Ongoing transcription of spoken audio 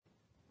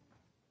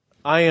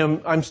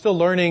I'm still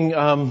learning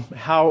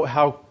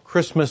how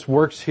Christmas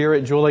works here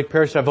at Jewel Lake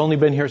Parish. I've only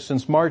been here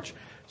since March,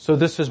 so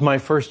this is my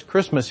first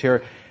Christmas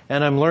here,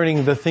 and I'm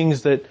learning the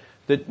things that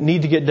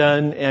need to get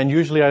done, and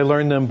usually I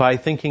learn them by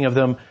thinking of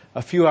them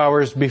a few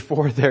hours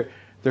before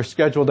they're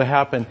scheduled to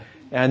happen,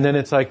 and then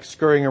it's like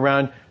scurrying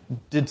around.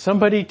 Did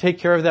somebody take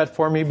care of that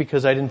for me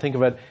because I didn't think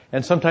of it?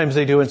 And sometimes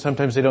they do and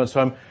sometimes they don't.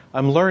 So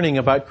I'm learning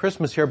about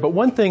Christmas here. But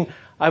one thing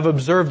I've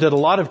observed at a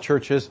lot of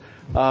churches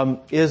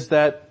is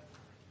that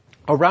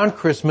around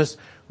Christmas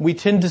we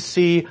tend to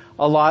see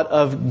a lot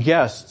of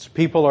guests.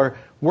 People are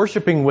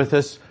worshiping with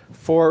us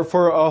for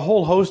a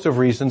whole host of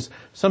reasons.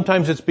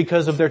 Sometimes it's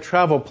because of their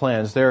travel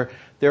plans.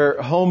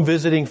 They're home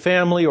visiting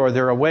family, or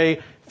they're away,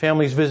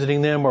 family's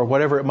visiting them, or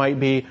whatever it might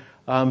be.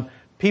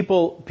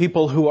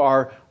 People who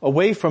are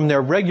away from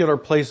their regular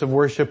place of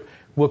worship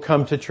will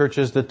come to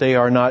churches that they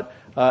are not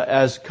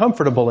as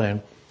comfortable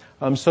in.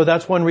 So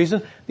that's one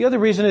reason. The other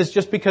reason is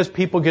just because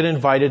people get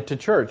invited to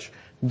church.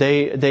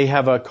 They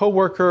have a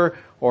coworker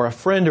or a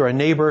friend or a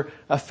neighbor,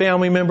 a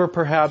family member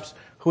perhaps,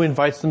 who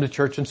invites them to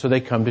church, and so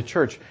they come to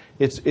church.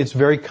 It's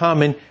very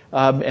common,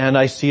 and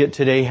I see it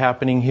today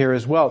happening here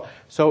as well.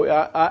 So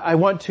I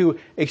want to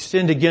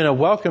extend again a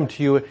welcome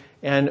to you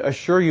and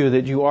assure you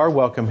that you are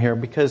welcome here,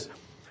 because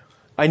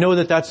I know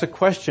that that's a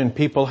question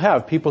people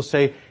have. People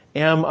say,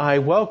 am I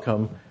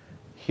welcome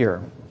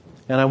here?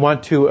 And I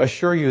want to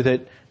assure you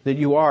that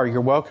you are.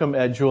 You're welcome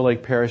at Jewel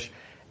Lake Parish.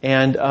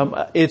 And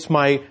it's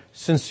my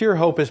sincere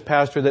hope as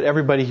pastor that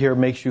everybody here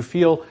makes you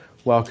feel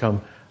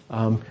welcome.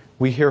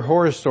 We hear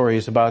horror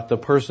stories about the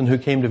person who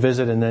came to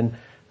visit and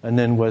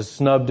then was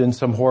snubbed in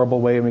some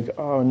horrible way, and we go,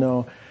 oh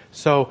no.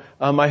 So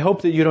I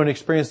hope that you don't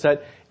experience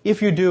that.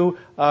 If you do,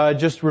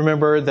 just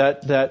remember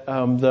that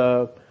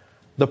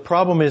the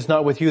problem is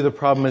not with you, the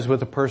problem is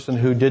with the person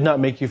who did not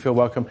make you feel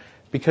welcome,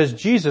 because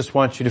Jesus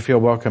wants you to feel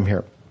welcome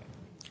here.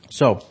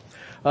 So,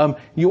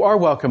 you are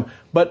welcome.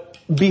 But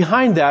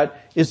behind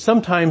that is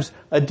sometimes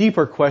a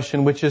deeper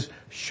question, which is,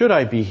 should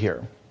I be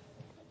here?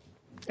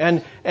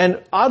 And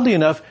oddly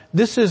enough,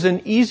 this is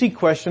an easy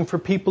question for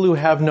people who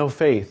have no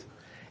faith.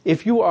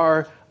 If you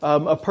are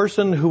a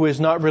person who is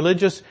not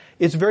religious,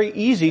 it's very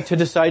easy to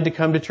decide to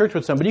come to church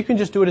with somebody. You can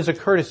just do it as a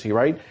courtesy,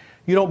 right?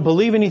 You don't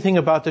believe anything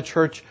about the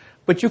church,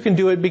 but you can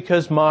do it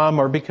because mom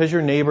or because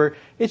your neighbor.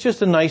 It's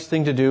just a nice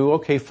thing to do.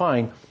 Okay,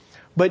 fine.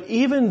 But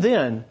even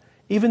then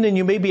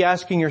you may be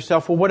asking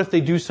yourself, well, what if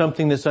they do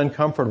something that's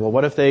uncomfortable?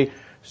 What if they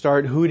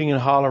start hooting and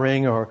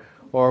hollering, or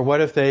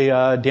what if they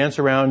dance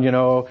around,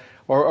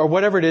 or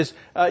whatever it is?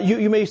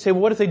 You may say,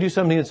 well, what if they do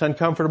something that's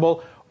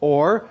uncomfortable?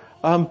 Or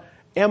am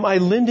I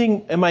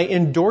lending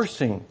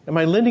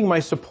my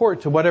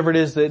support to whatever it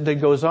is that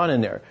goes on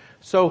in there?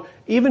 So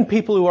even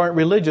people who aren't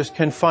religious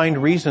can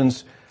find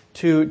reasons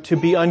to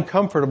be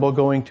uncomfortable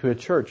going to a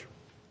church.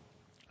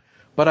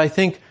 But I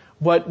think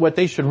what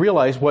they should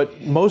realize,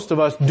 what most of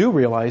us do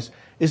realize,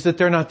 is that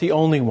they're not the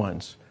only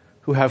ones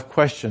who have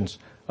questions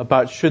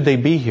about should they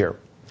be here.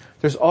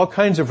 There's all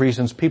kinds of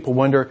reasons people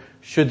wonder,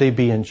 should they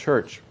be in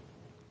church?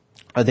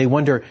 They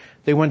wonder,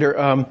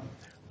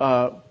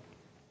 how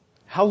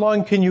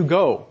long can you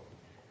go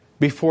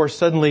before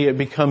suddenly it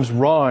becomes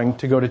wrong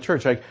to go to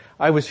church? Like,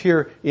 I was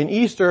here in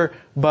Easter,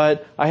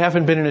 but I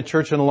haven't been in a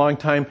church in a long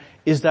time.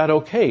 Is that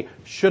okay?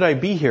 Should I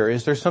be here?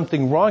 Is there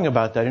something wrong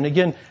about that? And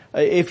again,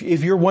 if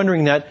you're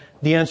wondering that,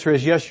 the answer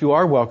is yes, you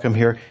are welcome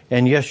here,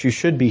 and yes, you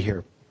should be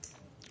here.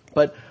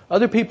 But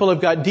other people have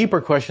got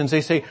deeper questions.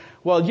 They say,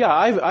 well, yeah,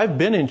 I've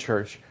been in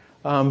church,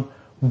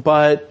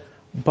 but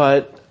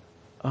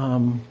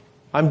I'm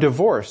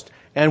divorced.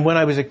 And when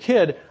I was a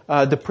kid,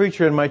 the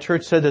preacher in my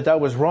church said that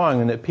was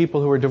wrong, and that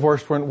people who were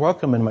divorced weren't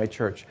welcome in my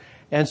church.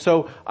 And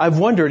so I've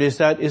wondered, is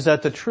that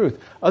the truth?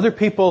 Other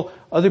people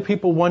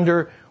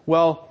wonder,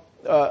 well,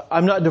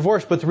 I'm not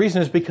divorced, but the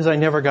reason is because I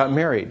never got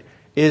married.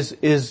 Is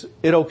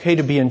it okay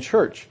to be in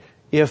church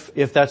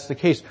if that's the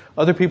case?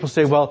 Other people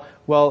say, well,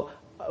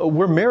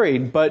 we're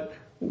married, but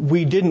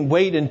we didn't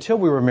wait until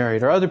we were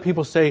married. Or other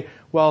people say,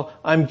 well,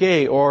 I'm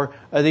gay, or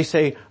they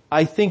say,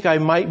 I think I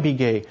might be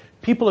gay.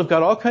 People have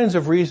got all kinds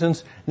of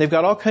reasons, and they've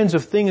got all kinds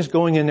of things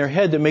going in their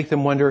head that make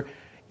them wonder,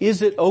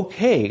 is it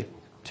okay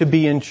to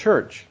be in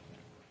church?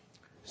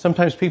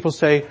 Sometimes people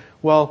say,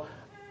 well,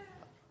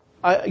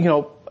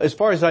 as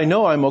far as I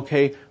know, I'm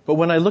okay, but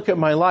when I look at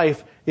my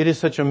life, it is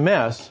such a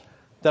mess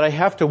that I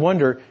have to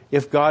wonder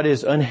if God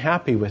is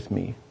unhappy with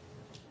me.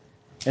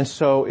 And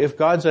so if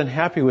God's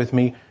unhappy with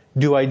me,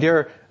 do I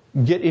dare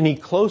get any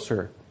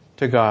closer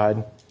to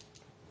God?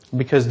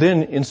 Because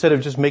then, instead of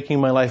just making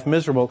my life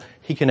miserable,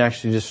 He can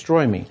actually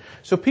destroy me.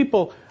 So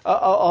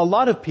a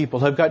lot of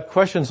people have got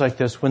questions like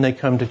this when they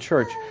come to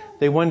church.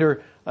 They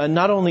wonder,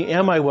 not only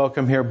am I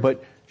welcome here,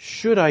 but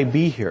should I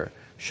be here?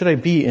 Should I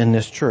be in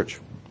this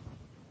church?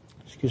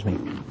 Excuse me.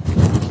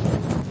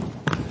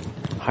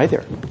 Hi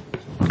there.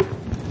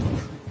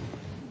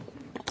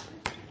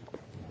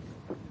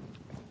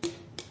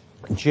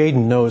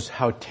 Jaden knows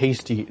how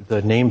tasty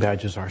the name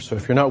badges are, so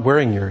if you're not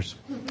wearing yours,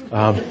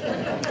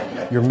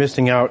 you're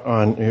missing out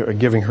on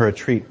giving her a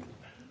treat.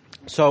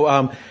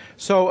 So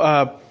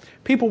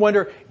People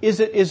wonder, is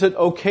it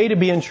okay to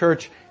be in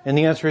church? And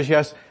the answer is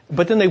yes.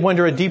 But then they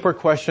wonder a deeper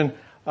question,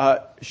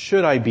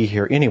 should I be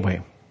here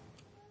anyway?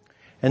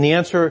 And the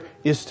answer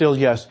is still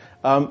yes.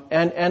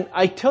 And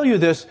I tell you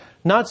this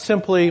not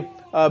simply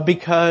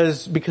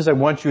because I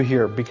want you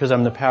here, because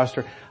I'm the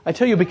pastor. I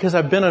tell you because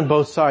I've been on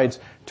both sides.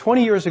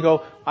 20 years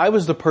ago, I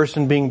was the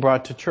person being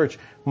brought to church.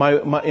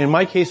 In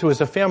my case, it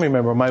was a family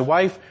member. My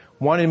wife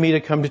wanted me to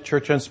come to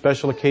church on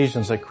special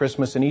occasions like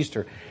Christmas and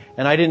Easter.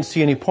 And I didn't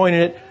see any point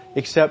in it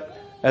except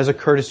as a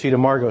courtesy to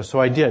Margot. So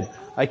I did.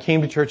 I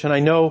came to church, and I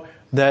know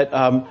that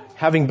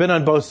having been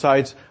on both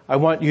sides, I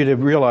want you to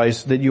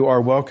realize that you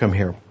are welcome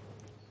here.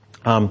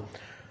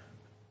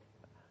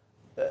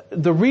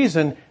 The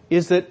reason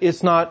is that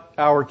it's not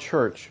our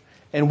church,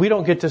 and we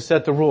don't get to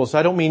set the rules.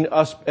 I don't mean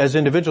us as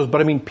individuals,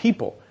 but I mean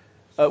people.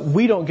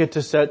 We don't get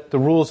to set the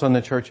rules on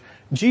the church.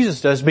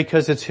 Jesus does,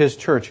 because it's His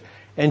church.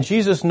 And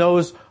Jesus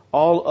knows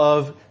all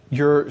of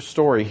your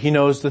story. He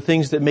knows the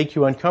things that make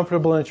you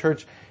uncomfortable in a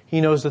church.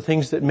 He knows the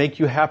things that make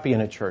you happy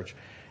in a church.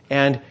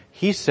 And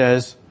He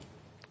says,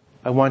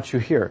 I want you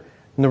here.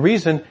 And the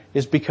reason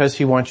is because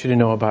He wants you to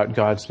know about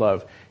God's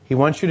love. He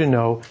wants you to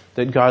know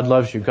that God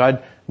loves you.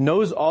 God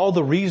knows all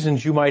the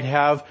reasons you might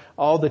have,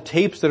 all the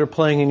tapes that are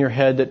playing in your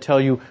head that tell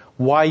you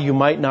why you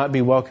might not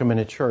be welcome in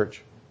a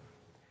church.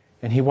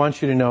 And He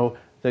wants you to know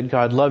that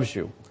God loves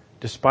you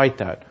despite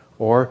that,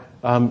 or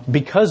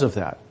because of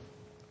that.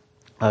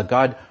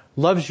 God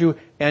loves you,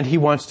 and He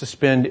wants to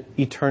spend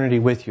eternity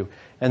with you.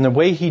 And the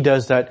way He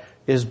does that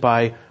is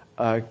by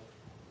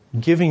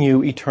giving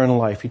you eternal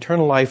life.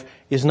 Eternal life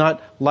is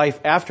not life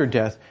after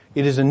death.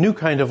 It is a new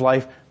kind of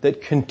life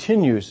that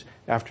continues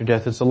after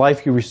death. It's a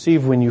life you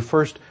receive when you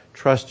first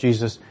trust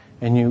Jesus,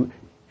 and you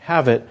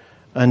have it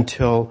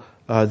until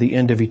the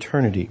end of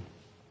eternity.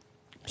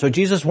 So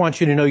Jesus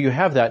wants you to know you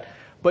have that.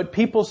 But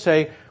people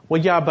say, well,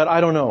 yeah, but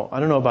I don't know.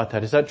 I don't know about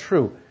that. Is that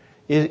true?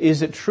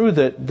 Is it true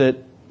that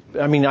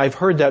I mean, I've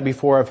heard that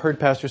before. I've heard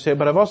pastors say it,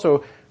 but I've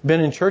also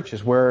been in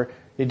churches where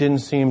it didn't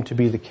seem to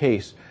be the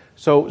case.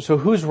 So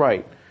who's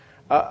right?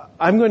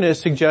 I'm going to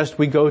suggest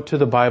we go to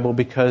the Bible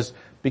because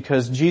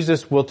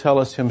Jesus will tell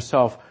us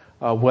Himself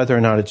whether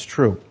or not it's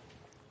true.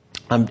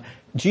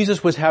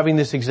 Jesus was having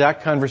this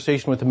exact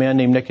conversation with a man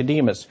named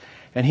Nicodemus,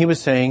 and he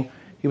was saying,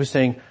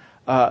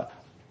 I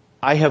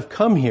have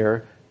come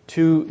here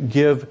to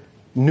give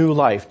new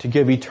life, to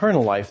give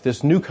eternal life,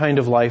 this new kind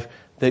of life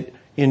that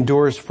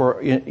endures for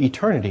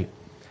eternity.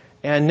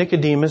 And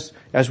Nicodemus,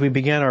 as we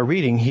began our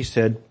reading, he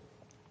said,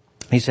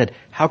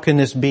 how can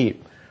this be?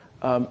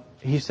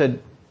 He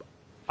said,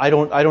 I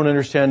don't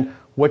understand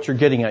what you're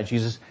getting at,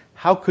 Jesus.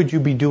 How could you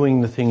be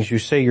doing the things you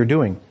say you're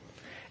doing?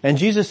 And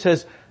Jesus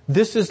says,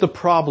 this is the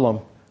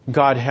problem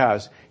God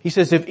has. He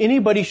says, if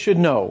anybody should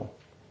know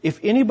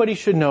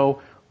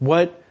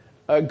what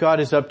God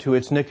is up to,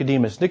 it's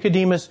Nicodemus.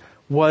 Nicodemus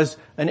was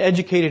an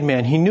educated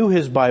man. He knew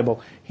his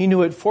Bible. He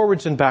knew it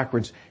forwards and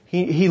backwards.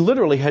 He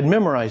literally had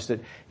memorized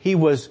it. He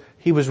was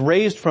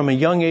raised from a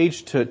young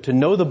age to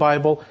know the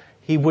Bible.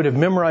 He would have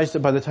memorized it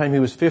by the time he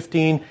was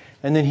 15,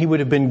 and then he would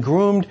have been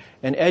groomed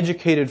and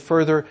educated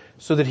further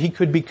so that he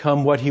could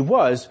become what he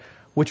was,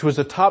 which was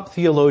a top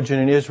theologian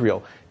in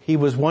Israel. He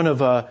was one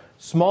of a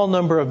small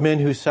number of men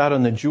who sat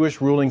on the Jewish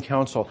ruling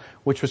council,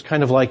 which was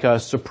kind of like a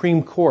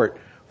Supreme Court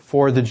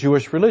for the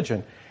Jewish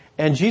religion.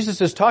 And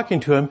Jesus is talking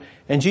to him,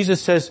 and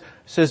Jesus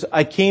says,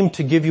 I came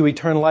to give you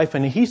eternal life.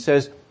 And he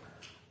says,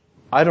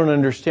 I don't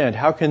understand.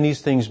 How can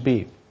these things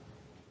be?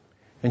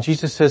 And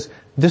Jesus says,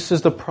 this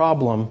is the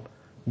problem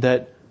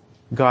that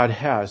God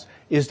has,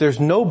 is there's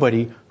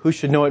nobody who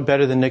should know it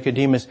better than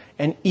Nicodemus,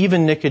 and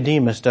even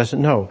Nicodemus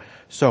doesn't know.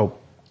 So,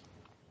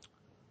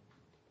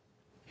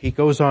 he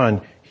goes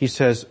on, he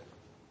says,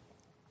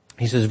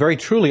 very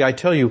truly I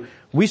tell you,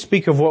 we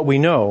speak of what we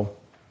know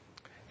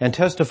and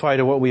testify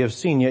to what we have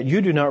seen, yet you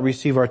do not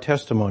receive our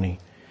testimony.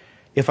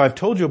 If I've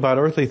told you about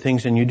earthly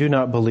things and you do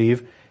not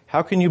believe,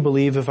 how can you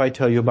believe if I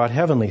tell you about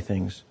heavenly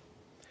things?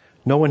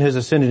 No one has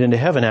ascended into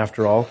heaven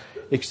after all,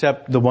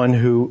 except the one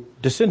who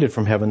descended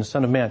from heaven, the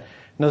Son of Man.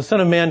 Now the Son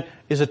of Man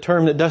is a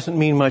term that doesn't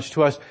mean much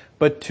to us,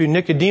 but to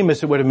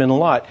Nicodemus it would have meant a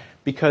lot,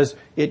 because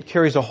it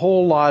carries a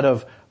whole lot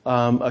of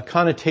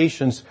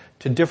connotations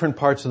to different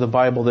parts of the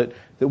Bible that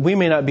we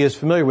may not be as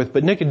familiar with,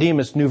 but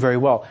Nicodemus knew very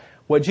well.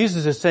 What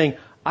Jesus is saying,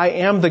 I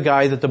am the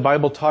guy that the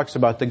Bible talks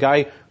about, the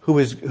guy who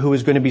is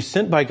going to be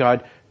sent by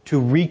God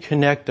to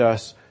reconnect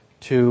us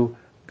to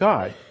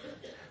God.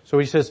 So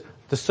he says,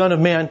 the Son of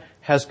Man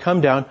has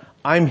come down,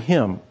 I'm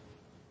Him.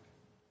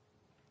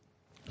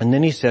 And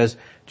then he says,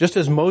 just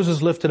as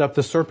Moses lifted up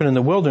the serpent in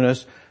the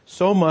wilderness,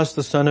 so must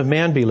the Son of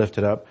Man be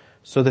lifted up,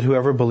 so that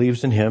whoever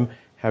believes in Him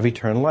have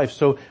eternal life.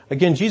 So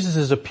again, Jesus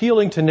is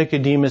appealing to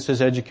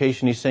Nicodemus'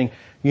 education. He's saying,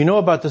 you know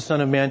about the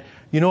Son of Man,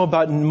 you know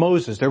about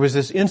Moses. There was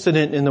this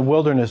incident in the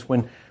wilderness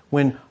when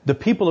the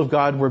people of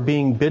God were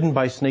being bitten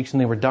by snakes and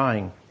they were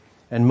dying.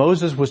 And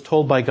Moses was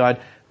told by God,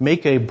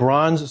 make a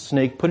bronze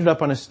snake, put it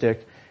up on a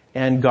stick,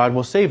 and God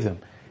will save them.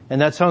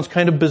 And that sounds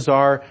kind of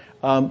bizarre,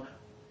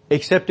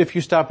 except if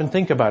you stop and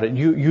think about it.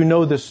 You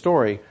know this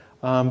story.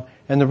 And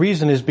the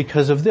reason is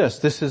because of this.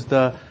 This is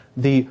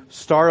the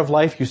star of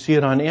life. You see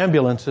it on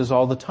ambulances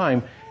all the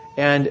time.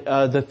 And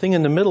the thing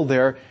in the middle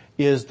there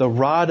is the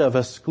rod of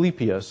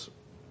Asclepius,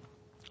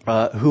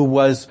 who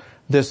was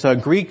this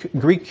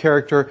Greek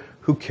character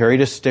who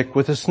carried a stick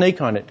with a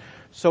snake on it.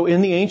 So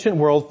in the ancient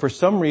world, for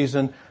some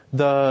reason,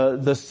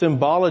 the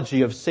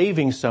symbology of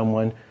saving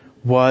someone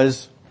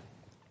was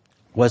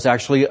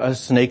actually a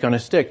snake on a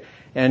stick.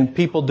 And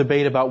people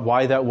debate about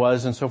why that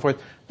was and so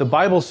forth. The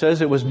Bible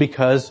says it was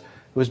because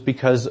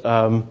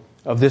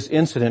of this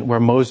incident where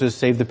Moses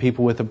saved the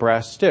people with a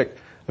brass stick.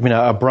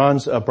 A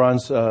bronze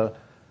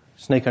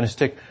snake on a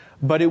stick.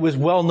 But it was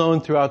well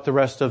known throughout the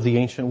rest of the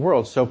ancient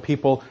world. So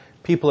people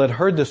had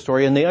heard this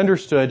story and they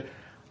understood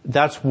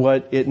that's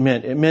what it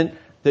meant. It meant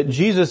that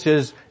Jesus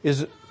is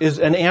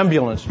an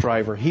ambulance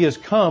driver. He has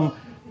come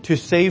to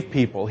save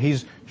people.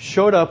 He's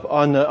showed up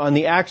on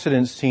the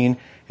accident scene,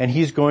 and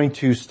he's going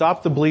to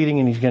stop the bleeding,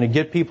 and he's going to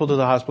get people to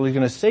the hospital. He's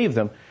going to save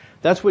them.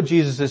 That's what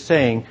Jesus is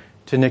saying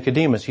to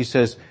Nicodemus. He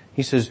says,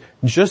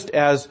 just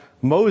as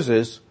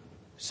Moses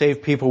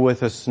saved people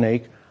with a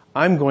snake,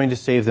 I'm going to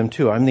save them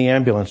too. I'm the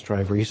ambulance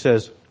driver. He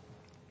says,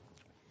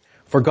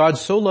 for God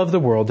so loved the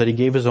world that he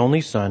gave his only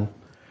Son,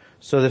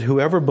 so that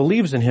whoever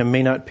believes in him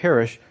may not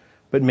perish,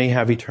 but may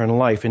have eternal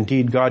life.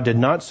 Indeed, God did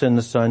not send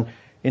the Son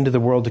into the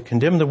world to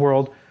condemn the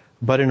world,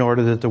 but in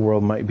order that the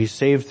world might be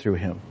saved through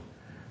him.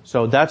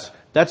 So that's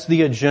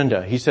the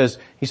agenda. He says,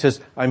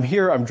 I'm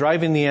here, I'm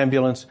driving the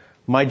ambulance,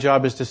 my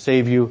job is to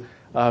save you,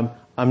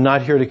 I'm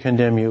not here to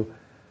condemn you,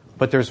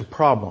 but there's a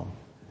problem.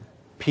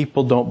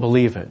 People don't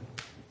believe it.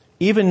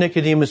 Even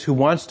Nicodemus, who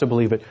wants to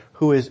believe it,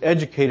 who is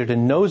educated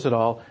and knows it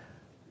all,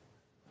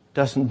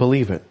 doesn't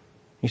believe it.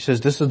 He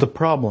says, this is the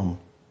problem.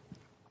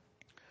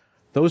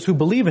 Those who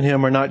believe in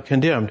him are not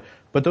condemned,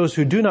 but those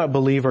who do not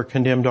believe are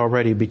condemned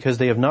already, because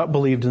they have not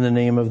believed in the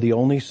name of the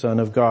only Son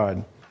of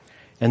God.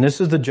 And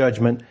this is the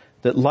judgment,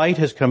 that light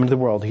has come into the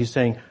world. He's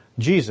saying,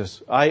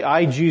 Jesus,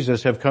 I,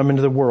 Jesus, have come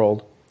into the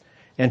world,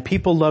 and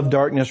people love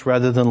darkness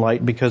rather than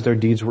light because their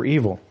deeds were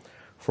evil.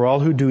 For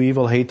all who do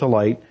evil hate the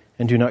light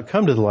and do not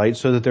come to the light,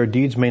 so that their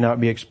deeds may not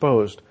be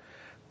exposed.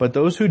 But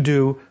those who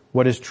do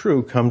what is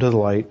true come to the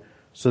light,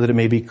 so that it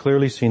may be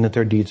clearly seen that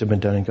their deeds have been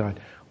done in God.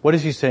 What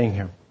is he saying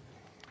here?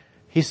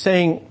 He's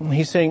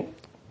saying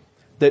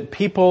that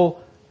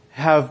people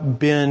have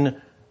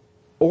been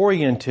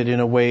oriented in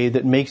a way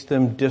that makes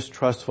them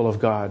distrustful of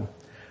God.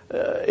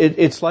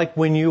 It's like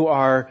when you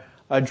are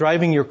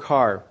driving your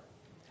car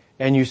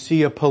and you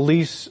see a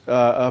police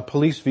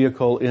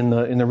vehicle in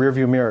the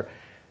rearview mirror.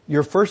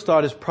 Your first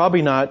thought is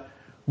probably not,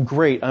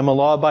 great, I'm a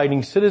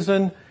law-abiding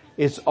citizen.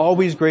 It's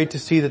always great to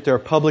see that there are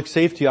public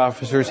safety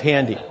officers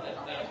handy,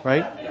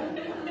 right?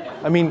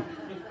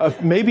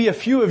 Maybe a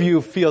few of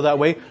you feel that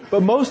way,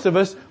 but most of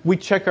us, we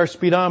check our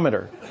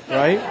speedometer,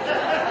 right?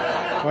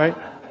 Right?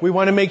 We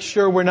want to make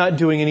sure we're not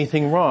doing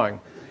anything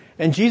wrong.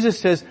 And Jesus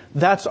says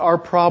that's our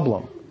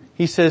problem.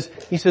 He says,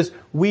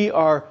 we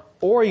are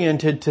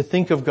oriented to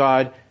think of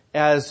God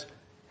as,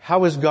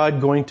 how is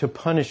God going to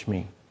punish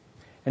me?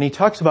 And he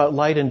talks about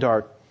light and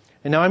dark.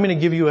 And now I'm going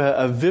to give you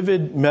a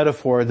vivid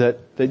metaphor that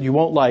you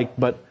won't like,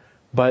 but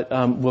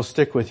will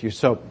stick with you.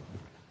 So,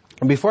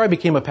 before I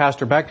became a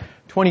pastor, back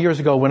 20 years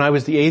ago when I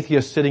was the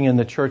atheist sitting in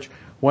the church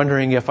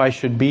wondering if I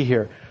should be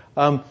here,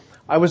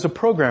 I was a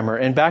programmer,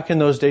 and back in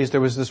those days there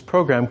was this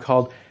program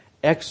called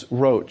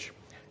X-Roach.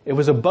 It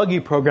was a buggy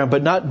program,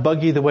 but not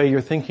buggy the way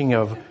you're thinking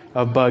of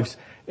bugs.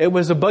 It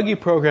was a buggy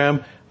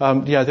program,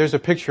 there's a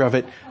picture of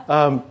it.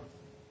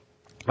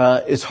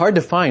 It's hard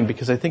to find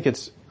because I think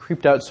it's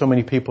creeped out so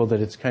many people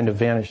that it's kind of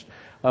vanished.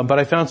 But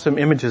I found some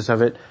images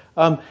of it.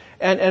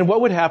 And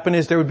what would happen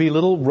is there would be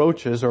little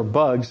roaches or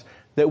bugs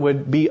that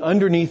would be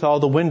underneath all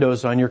the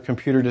windows on your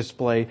computer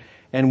display.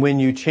 And when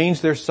you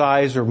change their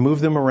size or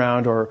move them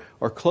around or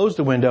close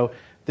the window,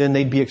 then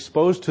they'd be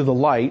exposed to the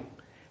light,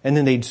 and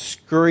then they'd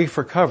scurry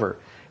for cover.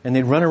 And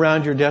they'd run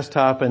around your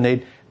desktop, and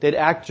they'd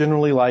act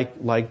generally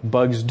like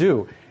bugs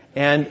do.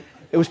 And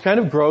it was kind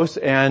of gross,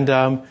 and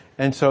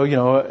so,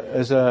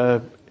 as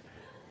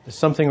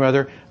something or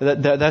other,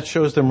 that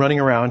shows them running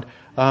around.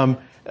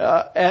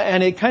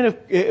 And it kind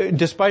of,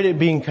 despite it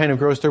being kind of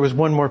gross, there was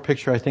one more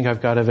picture I think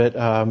I've got of it.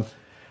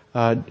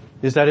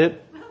 Is that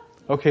it?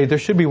 Okay, there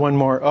should be one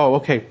more. Oh,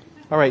 okay.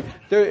 All right.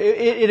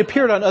 It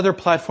appeared on other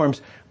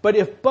platforms. But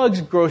if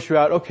bugs gross you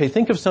out, okay,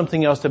 think of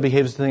something else that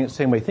behaves the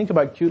same way. Think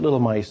about cute little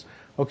mice.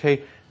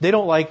 Okay, they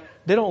don't like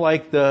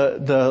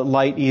the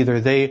light either.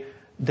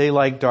 They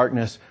like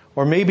darkness.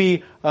 Or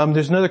maybe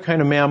there's another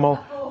kind of mammal.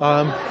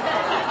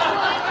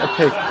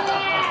 Okay.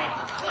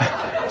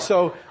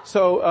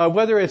 So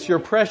whether it's your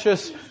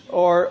precious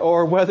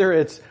or whether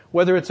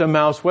it's a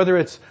mouse, whether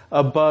it's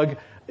a bug,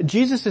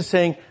 Jesus is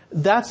saying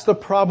that's the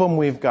problem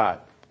we've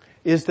got.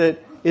 Is that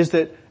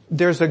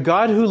there's a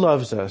God who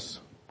loves us,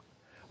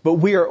 but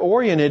we are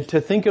oriented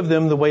to think of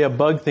them the way a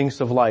bug thinks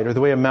of light, or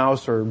the way a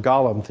mouse or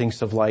Gollum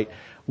thinks of light.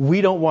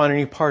 We don't want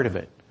any part of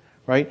it,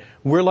 right?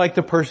 We're like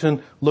the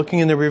person looking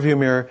in the rearview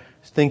mirror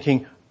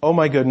thinking, oh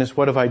my goodness,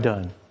 what have I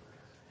done?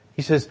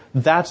 He says,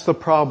 that's the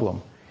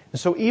problem. And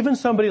so even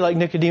somebody like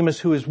Nicodemus,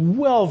 who is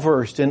well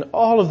versed in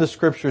all of the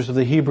scriptures of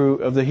the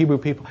Hebrew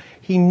people,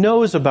 he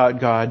knows about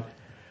God,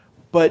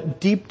 but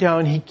deep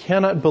down he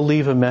cannot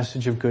believe a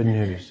message of good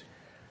news.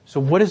 So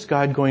what is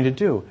God going to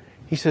do?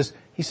 He says,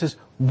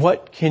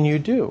 what can you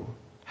do?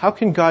 How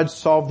can God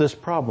solve this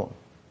problem?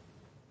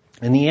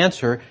 And the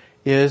answer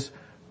is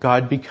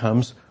God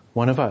becomes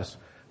one of us.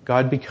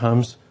 God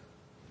becomes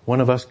one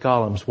of us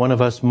golems, one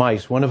of us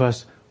mice, one of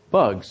us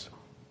bugs.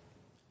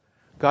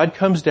 God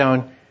comes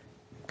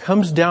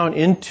down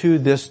into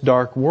this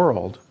dark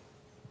world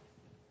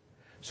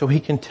so he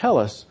can tell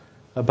us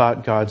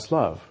about God's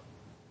love.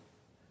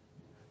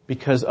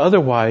 Because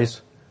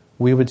otherwise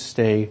we would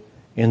stay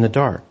in the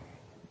dark.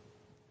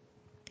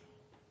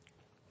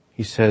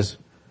 He says,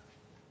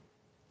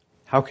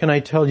 how can I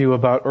tell you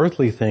about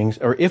earthly things,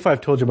 or if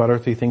I've told you about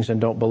earthly things and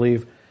don't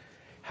believe,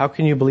 how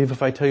can you believe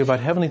if I tell you about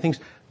heavenly things?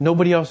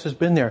 Nobody else has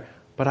been there,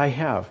 but I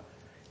have.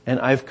 And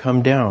I've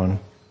come down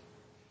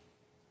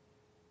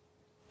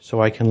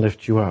so I can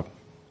lift you up.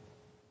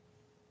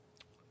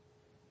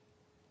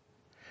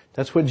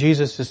 That's what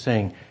Jesus is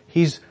saying.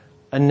 He's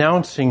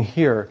announcing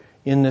here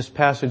in this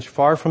passage,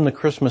 far from the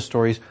Christmas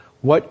stories,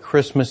 what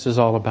Christmas is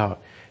all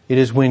about. It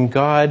is when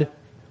God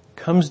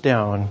comes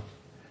down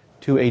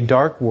to a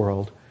dark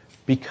world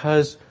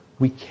because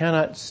we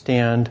cannot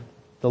stand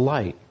the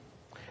light.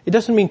 It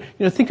doesn't mean,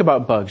 think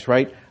about bugs,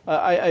 right?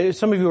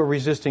 Some of you are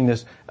resisting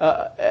this.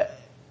 I'm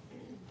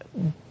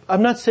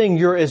not saying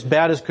you're as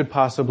bad as could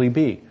possibly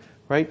be,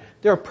 right?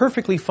 There are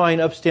perfectly fine,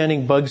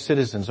 upstanding bug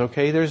citizens,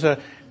 okay? There's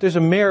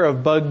a mayor of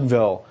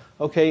Bugville,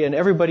 okay, and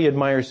everybody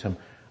admires him.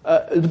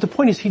 But the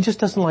point is, he just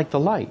doesn't like the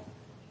light.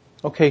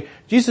 Okay?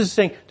 Jesus is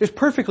saying, there's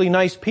perfectly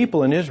nice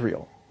people in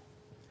Israel.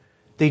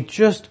 They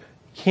just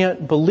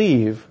can't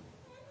believe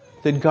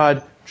that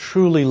God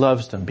truly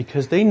loves them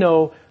because they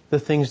know the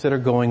things that are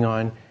going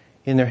on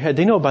in their head.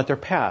 They know about their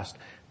past.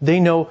 They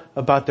know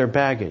about their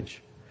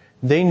baggage.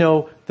 They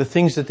know the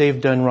things that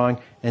they've done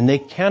wrong, and they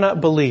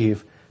cannot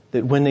believe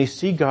that when they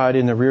see God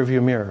in the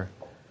rearview mirror,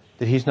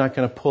 that he's not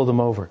going to pull them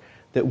over.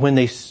 That when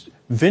they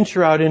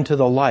venture out into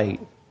the light,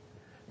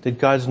 that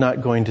God's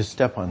not going to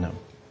step on them.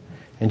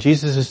 And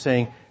Jesus is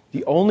saying,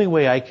 the only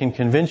way I can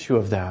convince you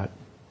of that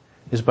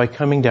is by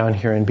coming down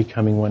here and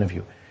becoming one of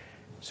you.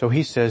 So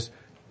he says,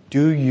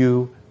 do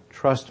you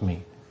trust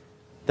me?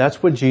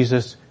 That's what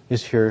Jesus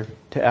is here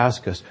to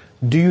ask us.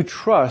 Do you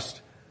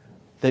trust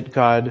that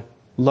God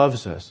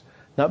loves us?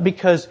 Not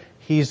because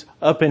he's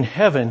up in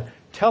heaven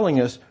telling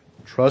us,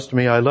 trust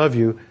me, I love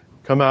you,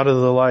 come out of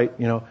the light,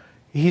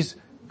 He's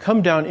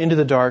come down into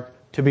the dark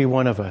to be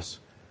one of us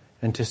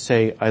and to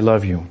say, I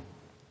love you.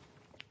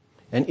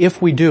 And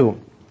if we do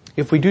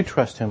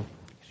trust him,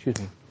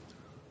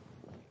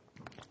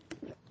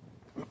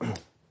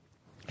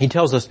 he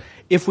tells us,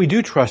 if we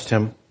do trust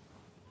him,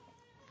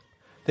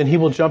 then he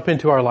will jump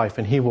into our life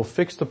and he will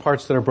fix the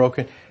parts that are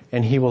broken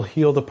and he will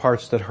heal the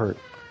parts that hurt.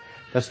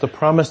 That's the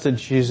promise that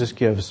Jesus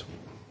gives.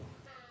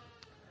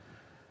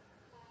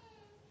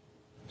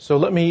 So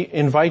let me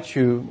invite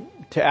you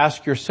to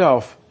ask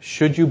yourself,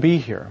 should you be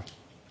here?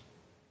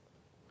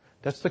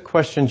 That's the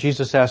question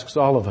Jesus asks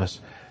all of us.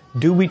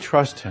 Do we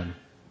trust him?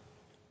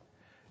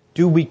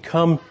 Do we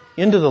come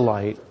into the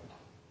light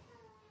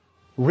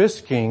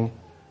risking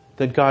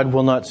that God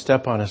will not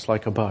step on us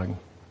like a bug?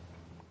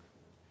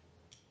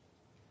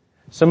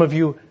 Some of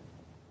you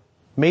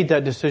made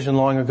that decision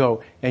long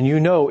ago, and you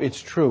know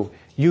it's true.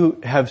 You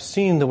have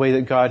seen the way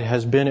that God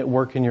has been at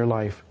work in your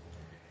life.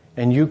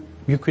 And you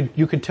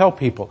could tell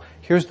people,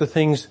 here's the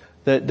things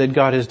that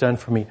God has done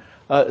for me.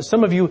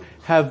 Some of you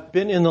have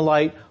been in the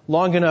light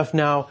long enough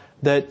now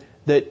that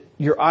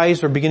your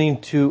eyes are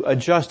beginning to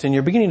adjust and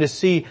you're beginning to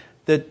see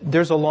that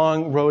there's a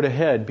long road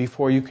ahead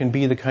before you can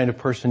be the kind of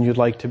person you'd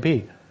like to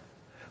be.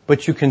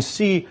 But you can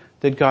see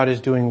that God is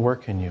doing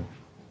work in you.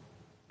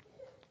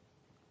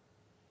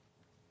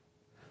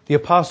 The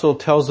apostle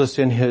tells us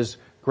in his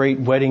great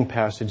wedding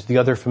passage, the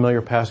other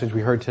familiar passage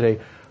we heard today,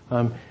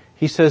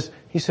 he says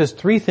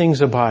 3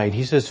 things abide.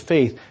 He says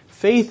faith.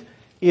 Faith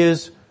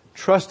is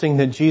trusting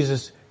that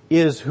Jesus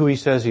is who he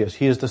says he is.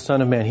 He is the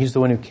Son of Man. He's the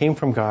one who came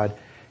from God.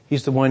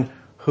 He's the one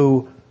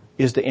who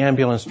is the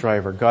ambulance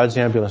driver, God's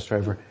ambulance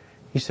driver.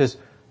 He says,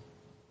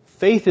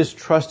 faith is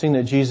trusting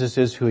that Jesus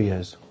is who he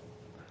is.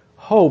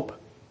 Hope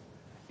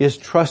is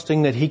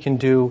trusting that he can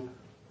do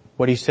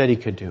what he said he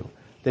could do.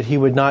 That he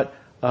would not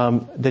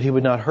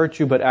hurt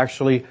you, but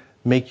actually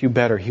make you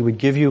better. He would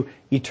give you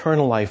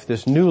eternal life,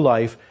 this new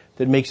life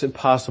that makes it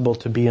possible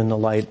to be in the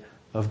light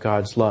of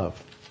God's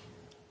love.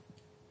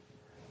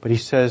 But he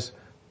says,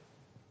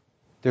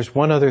 there's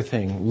one other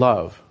thing,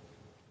 love.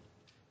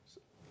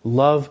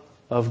 Love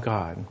of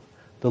God.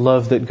 The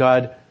love that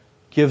God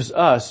gives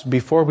us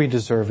before we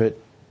deserve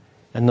it,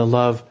 and the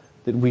love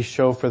that we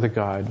show for the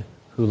God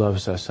who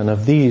loves us. And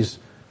of these,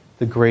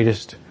 the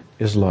greatest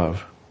is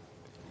love.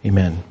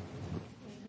 Amen.